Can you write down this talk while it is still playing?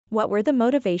What were the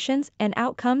motivations and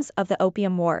outcomes of the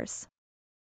Opium Wars?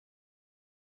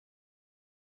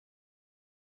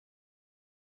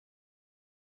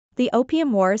 The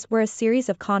Opium Wars were a series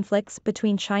of conflicts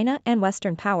between China and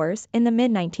Western powers in the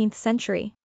mid-19th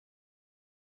century.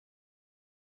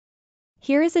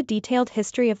 Here is a detailed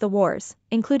history of the wars,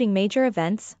 including major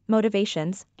events,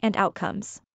 motivations, and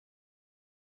outcomes.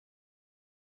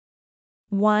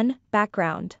 1.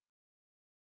 Background.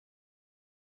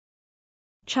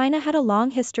 China had a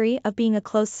long history of being a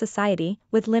closed society,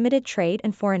 with limited trade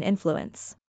and foreign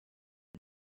influence.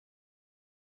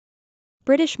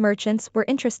 British merchants were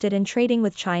interested in trading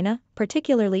with China,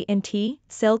 particularly in tea,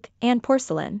 silk, and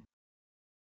porcelain.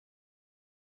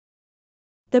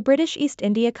 The British East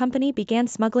India Company began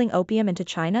smuggling opium into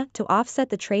China to offset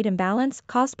the trade imbalance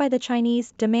caused by the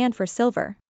Chinese demand for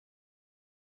silver.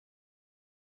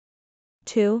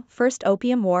 2. First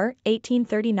Opium War,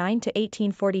 1839 to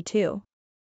 1842.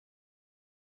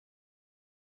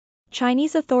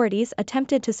 Chinese authorities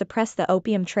attempted to suppress the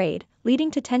opium trade, leading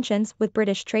to tensions with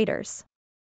British traders.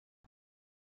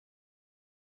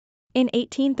 In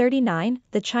 1839,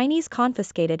 the Chinese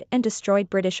confiscated and destroyed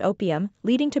British opium,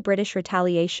 leading to British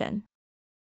retaliation.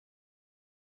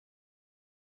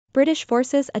 British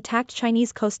forces attacked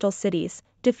Chinese coastal cities,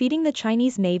 defeating the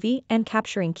Chinese navy and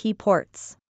capturing key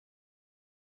ports.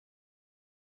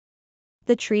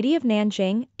 The Treaty of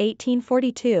Nanjing,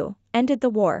 1842, ended the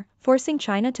war, forcing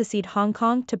China to cede Hong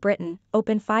Kong to Britain,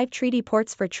 open 5 treaty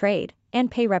ports for trade, and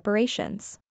pay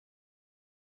reparations.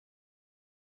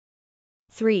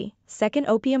 3. Second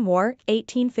Opium War,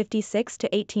 1856 to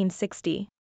 1860.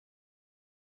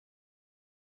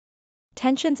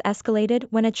 Tensions escalated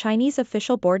when a Chinese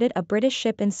official boarded a British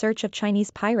ship in search of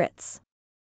Chinese pirates.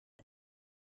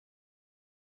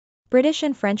 British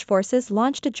and French forces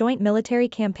launched a joint military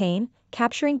campaign,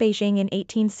 capturing Beijing in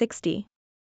 1860.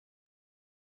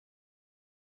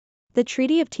 The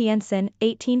Treaty of Tientsin,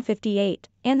 1858,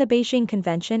 and the Beijing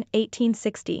Convention,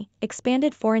 1860,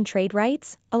 expanded foreign trade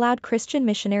rights, allowed Christian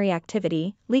missionary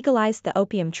activity, legalized the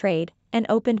opium trade, and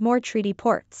opened more treaty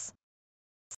ports.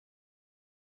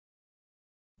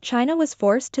 China was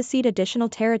forced to cede additional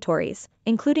territories,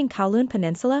 including Kowloon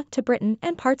Peninsula to Britain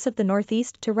and parts of the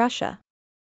northeast to Russia.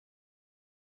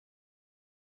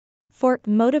 4.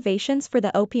 Motivations for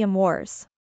the Opium Wars.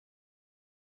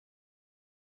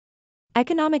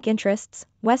 Economic interests.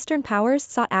 Western powers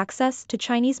sought access to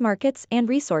Chinese markets and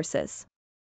resources.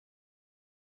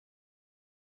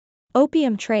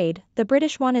 Opium trade. The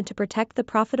British wanted to protect the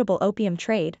profitable opium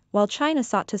trade, while China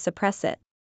sought to suppress it.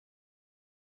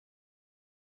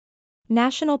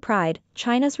 National pride.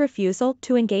 China's refusal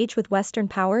to engage with Western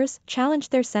powers challenged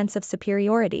their sense of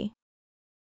superiority.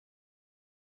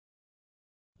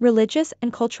 Religious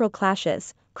and cultural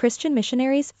clashes. Christian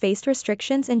missionaries faced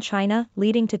restrictions in China,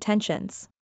 leading to tensions.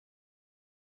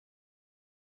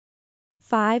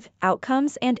 5.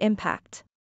 Outcomes and impact.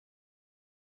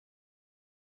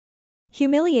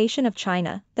 Humiliation of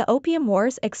China. The Opium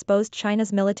Wars exposed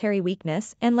China's military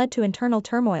weakness and led to internal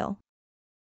turmoil.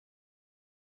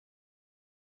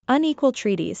 Unequal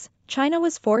treaties. China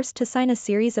was forced to sign a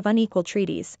series of unequal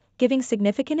treaties, giving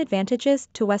significant advantages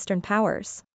to Western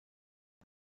powers.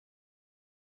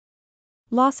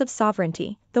 Loss of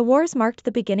sovereignty. The wars marked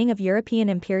the beginning of European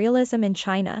imperialism in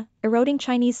China, eroding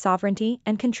Chinese sovereignty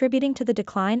and contributing to the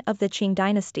decline of the Qing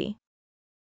dynasty.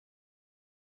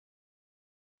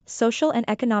 Social and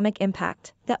economic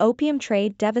impact. The opium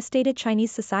trade devastated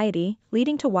Chinese society,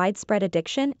 leading to widespread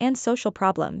addiction and social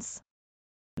problems.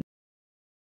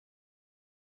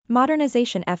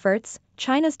 Modernization efforts.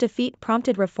 China's defeat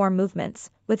prompted reform movements,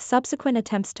 with subsequent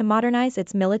attempts to modernize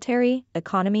its military,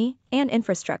 economy, and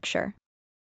infrastructure.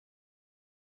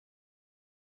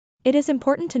 It is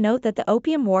important to note that the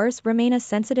Opium Wars remain a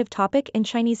sensitive topic in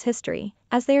Chinese history,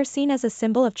 as they are seen as a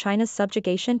symbol of China's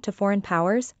subjugation to foreign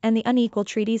powers and the unequal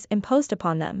treaties imposed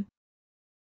upon them.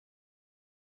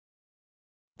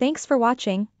 Thanks for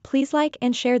watching. Please like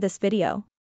and share this video.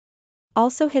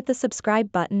 Also hit the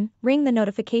subscribe button, ring the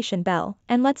notification bell,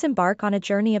 and let's embark on a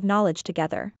journey of knowledge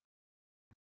together.